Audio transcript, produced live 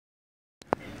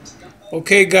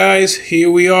Okay guys,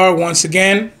 here we are once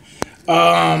again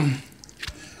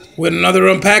with another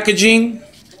unpackaging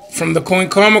from the Coin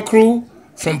Karma crew,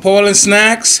 from Paul and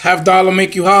Snacks, Half Dollar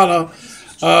Make You Holla.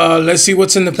 Let's see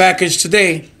what's in the package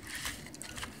today.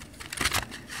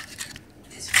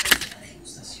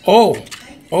 Oh,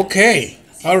 okay,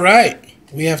 all right,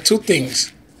 we have two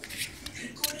things.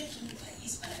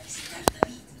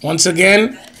 Once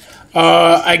again,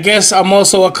 I guess I'm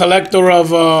also a collector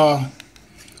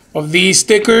of these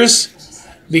stickers,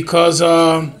 because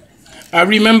I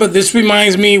remember this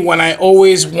reminds me when I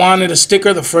always wanted a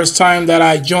sticker the first time that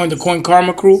I joined the Coin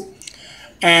Karma crew,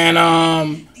 and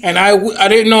I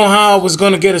didn't know how I was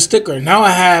gonna get a sticker. Now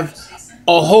I have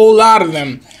a whole lot of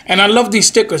them, and I love these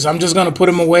stickers. I'm just gonna put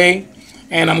them away,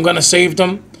 and I'm gonna save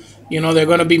them. You know, they're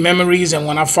gonna be memories, and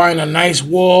when I find a nice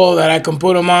wall that I can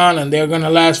put them on and they're gonna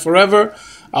last forever,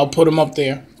 I'll put them up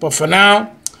there. But for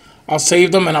now, I'll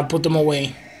save them and I'll put them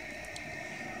away.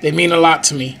 They mean a lot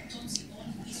to me.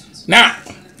 Now,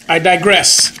 I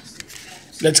digress.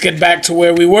 Let's get back to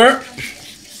where we were.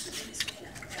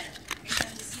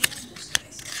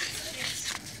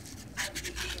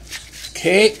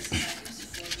 Okay.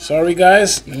 Sorry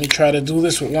guys, let me try to do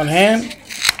this with one hand.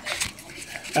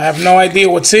 I have no idea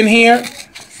what's in here.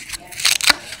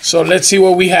 So let's see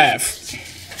what we have.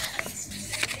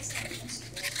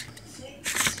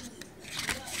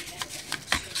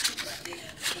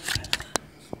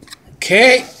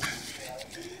 Okay.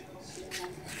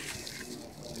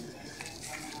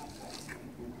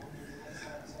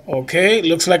 Okay,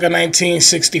 looks like a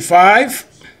 1965.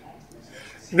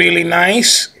 Really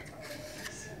nice.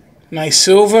 Nice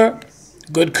silver.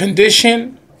 Good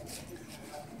condition.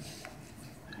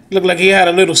 Looked like he had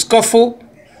a little scuffle.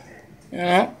 You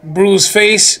know, bruised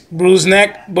face, bruised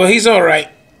neck, but he's all right.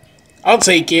 I'll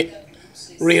take it.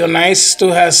 Real nice.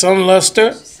 Still has some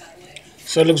luster.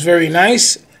 So it looks very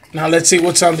nice. Now let's see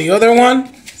what's on the other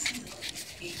one.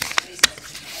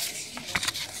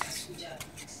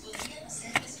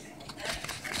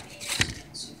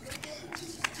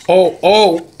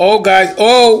 Oh, guys.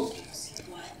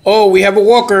 Oh, we have a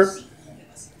walker.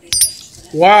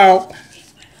 Wow.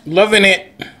 Loving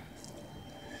it.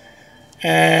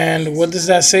 And what does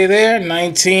that say there?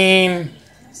 19...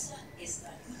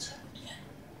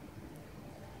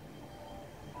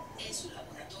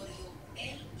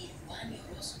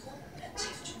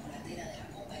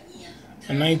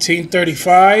 A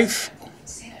 1935.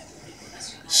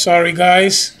 Sorry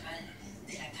guys.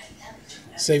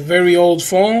 It's a very old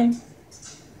phone.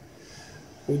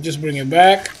 We'll just bring it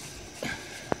back.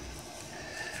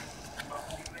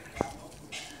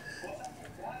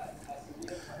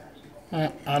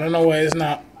 I don't know why it's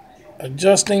not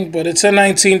adjusting, but it's a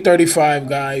 1935,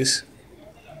 guys.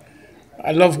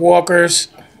 I love walkers.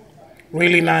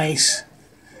 Really nice.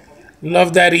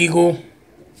 Love that eagle.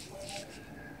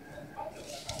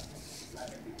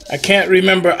 I can't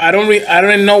remember. I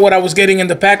don't know what I was getting in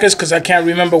the package because I can't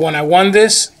remember when I won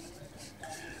this.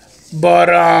 But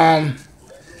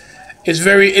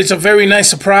it's a very nice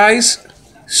surprise.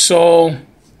 So,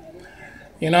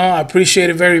 you know, I appreciate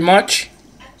it very much.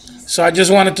 So I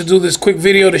just wanted to do this quick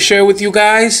video to share with you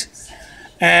guys.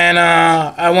 And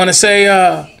I want to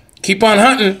say keep on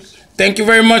hunting. Thank you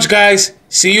very much, guys.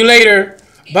 See you later.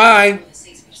 Bye.